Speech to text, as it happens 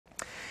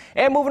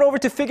And moving over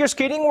to figure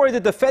skating, where the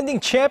defending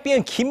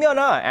champion Kim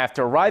Yeon-ah,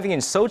 after arriving in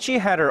Sochi,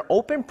 had her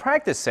open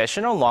practice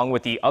session along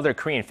with the other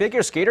Korean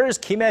figure skaters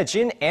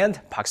Hae-jin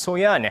and Park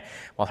So-yeon.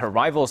 While her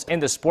rivals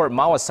in the sport,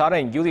 Asada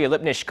and Yulia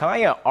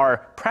Lipnitskaya,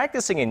 are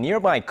practicing in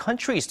nearby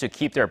countries to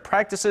keep their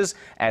practices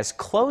as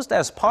closed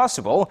as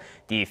possible.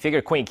 The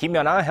figure queen Kim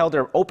Yeon-ah held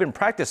her open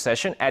practice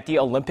session at the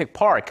Olympic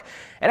Park.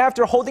 And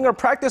after holding her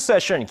practice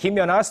session, Kim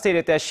Yeon-ah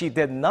stated that she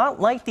did not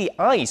like the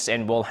ice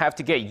and will have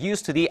to get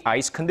used to the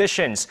ice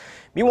conditions.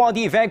 Meanwhile,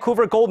 the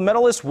Vancouver gold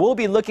medalist will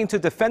be looking to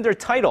defend her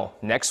title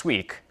next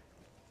week.